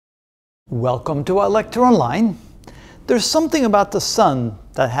Welcome to our lecture online. There's something about the sun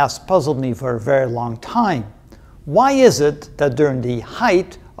that has puzzled me for a very long time. Why is it that during the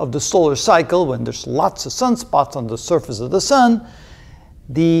height of the solar cycle, when there's lots of sunspots on the surface of the sun,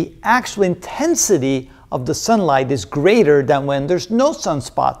 the actual intensity of the sunlight is greater than when there's no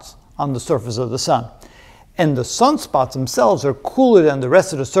sunspots on the surface of the sun? And the sunspots themselves are cooler than the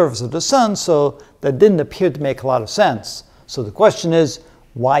rest of the surface of the sun, so that didn't appear to make a lot of sense. So the question is,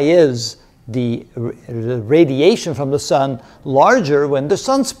 why is the radiation from the sun larger when there's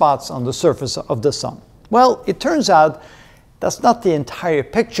sunspots on the surface of the sun? Well, it turns out that's not the entire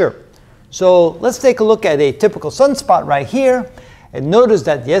picture. So let's take a look at a typical sunspot right here, and notice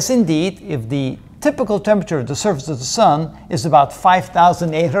that yes, indeed, if the typical temperature of the surface of the sun is about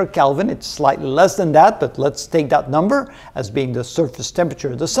 5,800 Kelvin, it's slightly less than that, but let's take that number as being the surface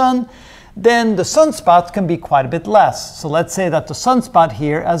temperature of the sun, then the sunspots can be quite a bit less. So let's say that the sunspot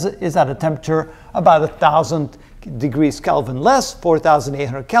here is at a temperature about 1,000 degrees Kelvin less,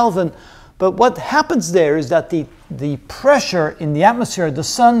 4,800 Kelvin. But what happens there is that the pressure in the atmosphere of the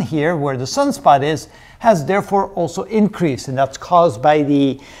sun here, where the sunspot is, has therefore also increased, and that's caused by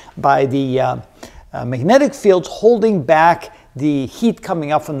the magnetic fields holding back the heat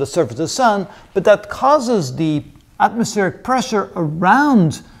coming up from the surface of the sun, but that causes the atmospheric pressure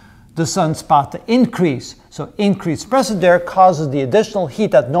around the sunspot to increase. So increased pressure there causes the additional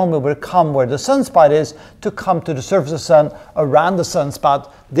heat that normally would come where the sunspot is to come to the surface of the sun around the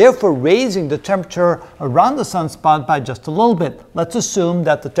sunspot, therefore raising the temperature around the sunspot by just a little bit. Let's assume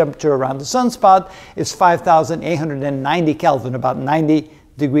that the temperature around the sunspot is 5,890 Kelvin, about 90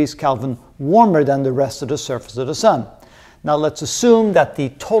 degrees Kelvin warmer than the rest of the surface of the sun. Now let's assume that the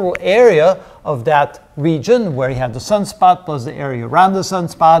total area of that region where you have the sunspot plus the area around the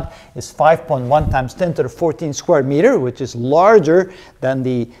sunspot is 5.1 times 10 to the 14 square meter, which is larger than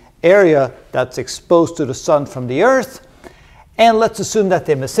the area that's exposed to the sun from the earth. And let's assume that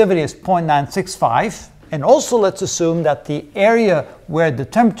the emissivity is 0.965. And also let's assume that the area where the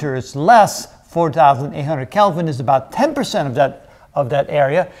temperature is less, 4,800 Kelvin, is about 10% of that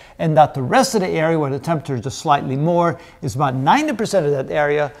area, and that the rest of the area where the temperature is just slightly more is about 90% of that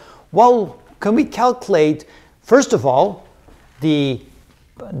area. Well, can we calculate, first of all, the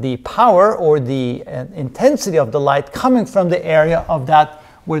power or the intensity of the light coming from the area of that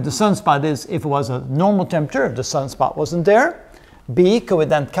where the sunspot is if it was a normal temperature, if the sunspot wasn't there? B, can we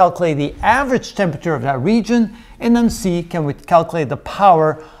then calculate the average temperature of that region? And then C, can we calculate the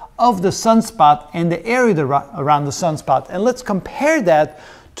power of the sunspot and the area around the sunspot? And let's compare that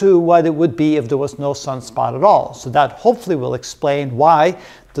to what it would be if there was no sunspot at all. So that hopefully will explain why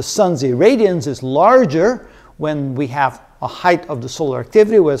the sun's irradiance is larger when we have a height of the solar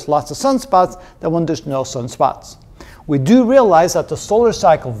activity where there's lots of sunspots than when there's no sunspots. We do realize that the solar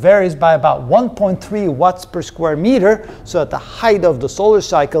cycle varies by about 1.3 watts per square meter, so at the height of the solar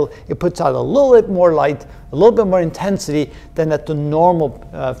cycle it puts out a little bit more light, a little bit more intensity than at the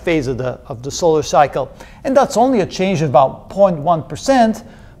normal phase of the solar cycle. And that's only a change of about 0.1%,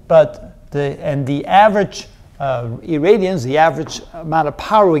 but the average irradiance, the average amount of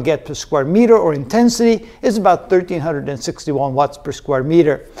power we get per square meter or intensity is about 1,361 watts per square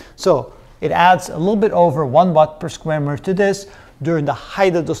meter. So it adds a little bit over 1 watt per square meter to this during the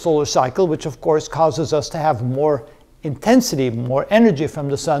height of the solar cycle, which of course causes us to have more intensity, more energy from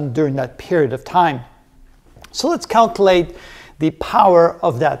the sun during that period of time. So let's calculate the power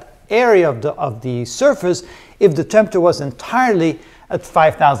of that area of the surface if the temperature was entirely at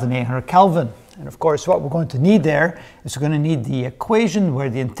 5,800 Kelvin. And of course what we're going to need there is we're going to need the equation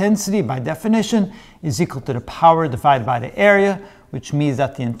where the intensity by definition is equal to the power divided by the area, which means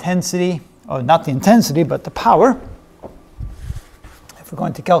that the intensity, or not the intensity, but the power, if we're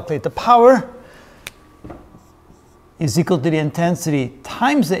going to calculate the power, is equal to the intensity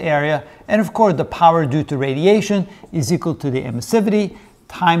times the area, and of course the power due to radiation is equal to the emissivity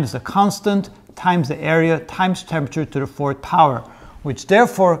times the constant times the area times temperature to the fourth power, which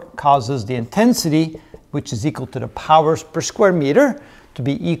therefore causes the intensity, which is equal to the powers per square meter, to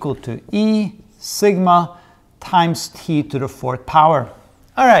be equal to E sigma times T to the fourth power.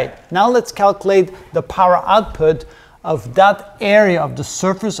 All right, now let's calculate the power output of that area of the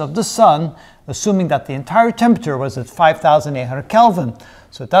surface of the sun, assuming that the entire temperature was at 5,800 Kelvin.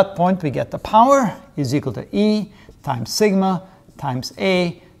 So at that point we get the power is equal to E times sigma times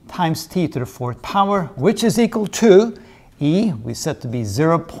A times T to the fourth power, which is equal to E, we set to be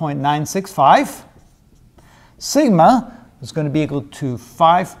 0.965. Sigma is going to be equal to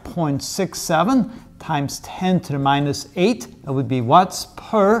 5.67 times 10 to the minus 8. That would be watts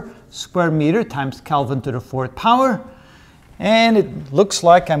per square meter times Kelvin to the fourth power. And it looks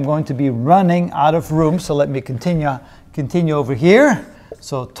like I'm going to be running out of room, so let me continue over here.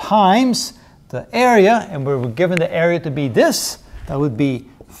 So times the area, and we're given the area to be this. That would be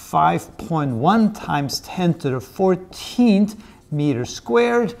 5.1 times 10 to the 14th meters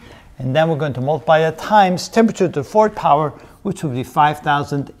squared. And then we're going to multiply that times temperature to the fourth power, which would be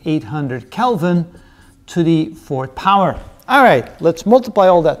 5,800 Kelvin to the fourth power. All right, let's multiply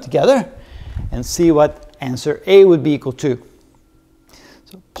all that together and see what answer A would be equal to.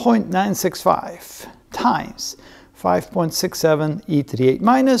 So 0.965 times 5.67 e to the 8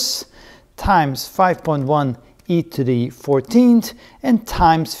 minus times 5.1 e to the 14th and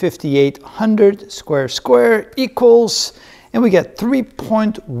times 5,800 square equals, and we get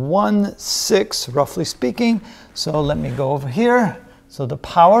 3.16 roughly speaking. So let me go over here. So the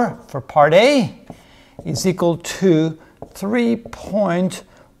power for part A is equal to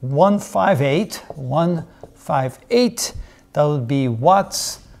 3.158. That would be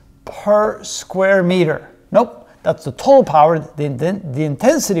watts per square meter. Nope, that's the total power. The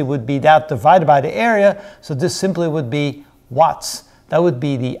intensity would be that divided by the area. So this simply would be watts. That would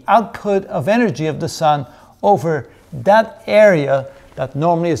be the output of energy of the sun over that area that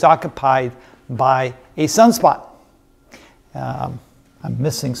normally is occupied by a sunspot. I'm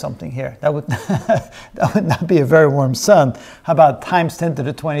missing something here. That would, that would not be a very warm sun. How about times 10 to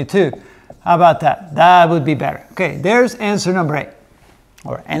the 22? How about that? That would be better. Okay, there's answer number A.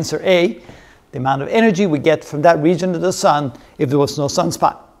 Or answer A, the amount of energy we get from that region of the sun if there was no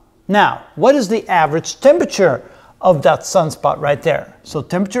sunspot. Now, what is the average temperature of that sunspot right there? So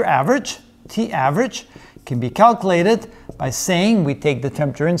temperature average, T average, can be calculated by saying we take the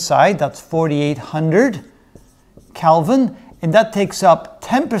temperature inside, that's 4,800 Kelvin, and that takes up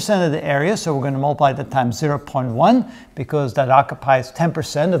 10% of the area, so we're going to multiply that times 0.1 because that occupies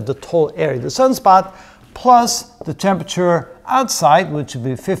 10% of the total area of the sunspot, plus the temperature outside, which would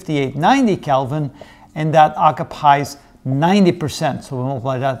be 5,890 Kelvin, and that occupies 90%. So we'll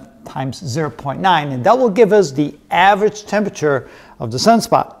multiply that times 0.9, and that will give us the average temperature of the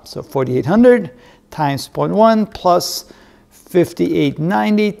sunspot. So 4,800 times 0.1 plus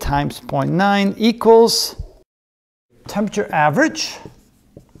 5,890 times 0.9 equals temperature average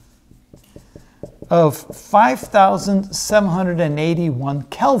of 5,781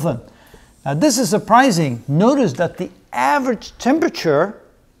 Kelvin. Now this is surprising. Notice that the average temperature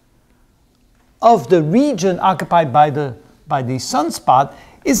of the region occupied by the sunspot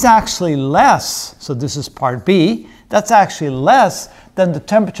is actually less. So this is part B. That's actually less than the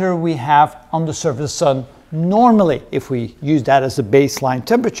temperature we have on the surface of the sun normally, if we use that as a baseline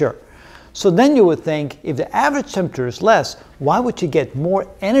temperature. So then you would think, if the average temperature is less, why would you get more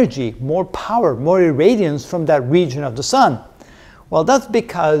energy, more power, more irradiance from that region of the sun? Well, that's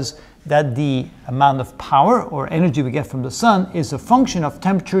because that the amount of power or energy we get from the sun is a function of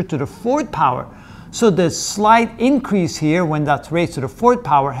temperature to the fourth power. So the slight increase here when that's raised to the fourth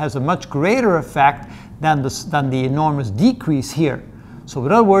power has a much greater effect than the enormous decrease here. So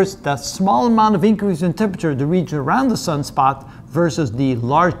in other words, that small amount of increase in temperature, the region around the sunspot, versus the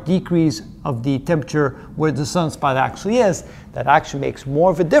large decrease of the temperature where the sunspot actually is, that actually makes more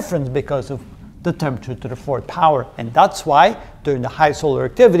of a difference because of the temperature to the fourth power. And that's why during the high solar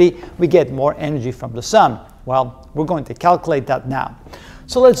activity, we get more energy from the sun. Well, we're going to calculate that now.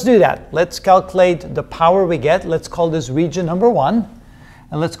 So let's do that. Let's calculate the power we get. Let's call this region number 1.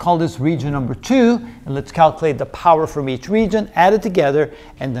 And let's call this region number 2, and let's calculate the power from each region, add it together,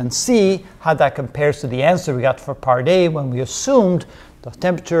 and then see how that compares to the answer we got for part A when we assumed the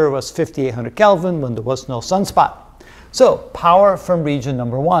temperature was 5,800 Kelvin when there was no sunspot. So power from region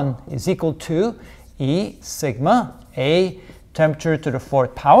number 1 is equal to E sigma A temperature to the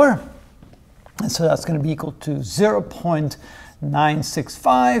fourth power. And so that's going to be equal to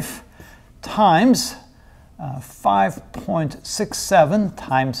 0.965 times 5.67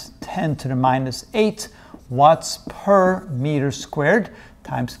 times 10 to the minus 8 watts per meter squared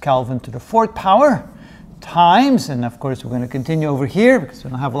times Kelvin to the fourth power times, and of course we're going to continue over here because we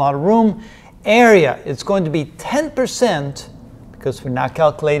don't have a lot of room, area. It's going to be 10% because we're now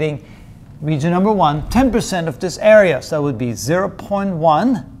calculating region number 1, 10% of this area. So that would be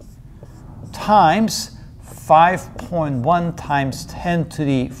 0.1 times 5.1 times 10 to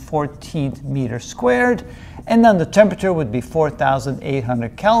the 14th meter squared. And then the temperature would be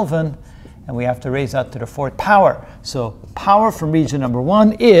 4,800 Kelvin. And we have to raise that to the fourth power. So power from region number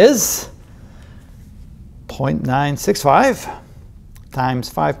 1 is 0.965 times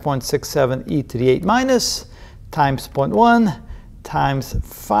 5.67 e to the 8 minus times 0.1 times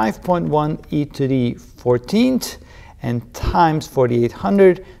 5.1 e to the 14th and times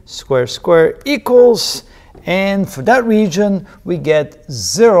 4,800 square equals, And for that region, we get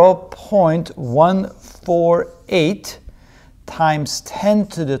 0.148 times 10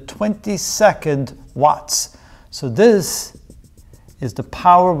 to the 22nd watts. So this is the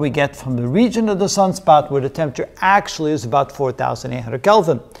power we get from the region of the sunspot where the temperature actually is about 4,800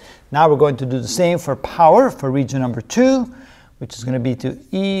 Kelvin. Now we're going to do the same for power for region number 2, which is going to be to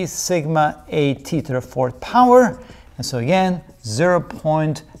E sigma AT to the 4th power. And so again,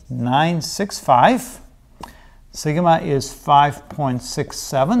 0.965. Sigma is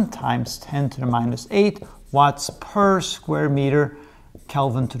 5.67 times 10 to the minus 8 watts per square meter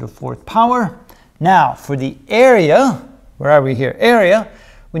Kelvin to the 4th power. Now for the area, where are we here? Area,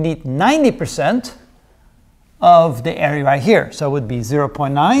 we need 90% of the area right here. So it would be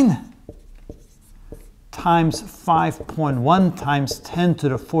 0.9 times 5.1 times 10 to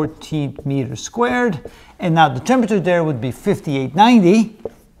the 14th meter squared. And now the temperature there would be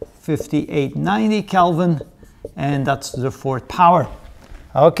 5890 Kelvin, and that's to the 4th power.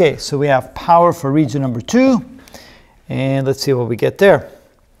 Okay, so we have power for region number 2, and let's see what we get there.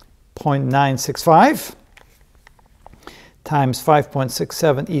 0.965 times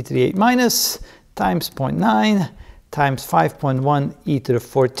 5.67 e to the 8 minus times 0.9 times 5.1 e to the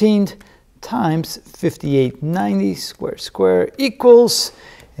 14th times 5890 square equals,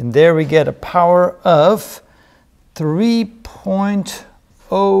 and there we get a power of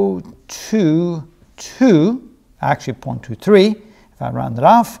 3.022, actually 0.23 if I round it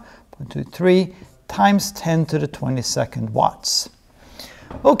off, 0.23 times 10 to the 22nd watts.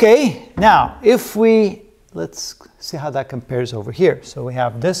 Okay, now if we, let's see how that compares over here. So we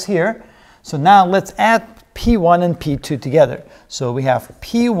have this here. So now let's add P1 and P2 together. So we have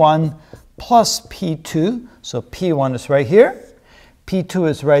P1 plus P2. So P1 is right here. P2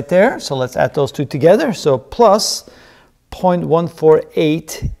 is right there. So let's add those two together. So plus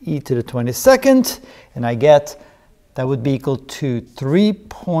 0.148 e to the 22nd. And I get that would be equal to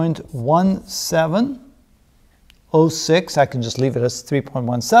 3.1706. I can just leave it as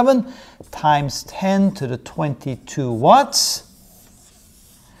 3.17 times 10 to the 22 watts.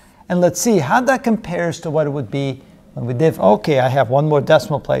 And let's see how that compares to what it would be when we did. Okay, I have one more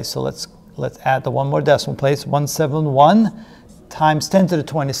decimal place, so let's add the one more decimal place. 171 times 10 to the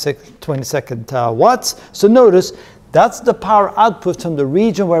 22nd watts. So notice that's the power output from the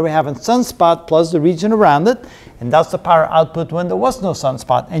region where we have a sunspot plus the region around it, and that's the power output when there was no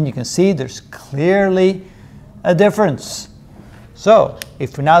sunspot. And you can see there's clearly a difference. So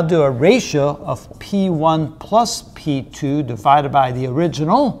if we now do a ratio of P1 plus P2 divided by the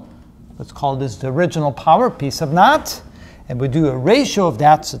original, let's call this the original power, P sub naught, and we do a ratio of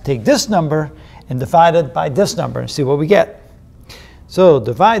that, so take this number and divide it by this number and see what we get. So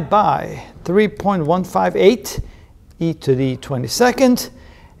divide by 3.158 e to the 22nd,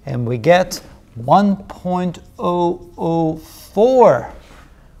 and we get 1.004.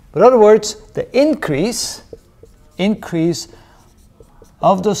 In other words, the increase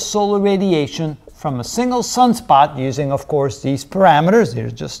of the solar radiation from a single sunspot, using of course these parameters,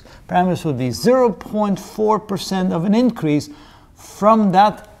 they're just parameters, would be 0.4% of an increase from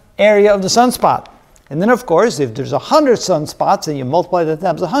that area of the sunspot. And then of course, if there's 100 sunspots and you multiply that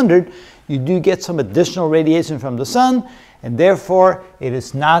times 100, you do get some additional radiation from the sun, and therefore it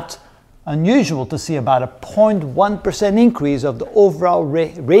is not unusual to see about a 0.1% increase of the overall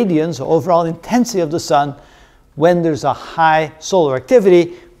radiance or overall intensity of the sun when there's a high solar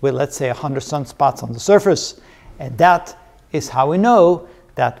activity with, let's say, 100 sunspots on the surface. And that is how we know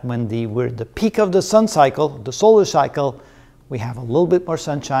that when we're at the peak of the sun cycle, the solar cycle, we have a little bit more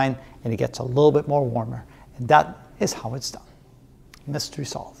sunshine and it gets a little bit more warmer. And that is how it's done. Mystery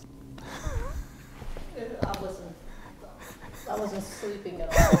solved. I wasn't sleeping at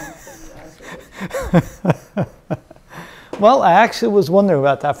all. Well, I actually was wondering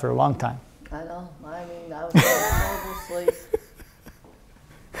about that for a long time. I know. I mean, I was in horrible sleep.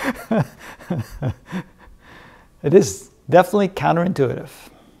 It is definitely counterintuitive.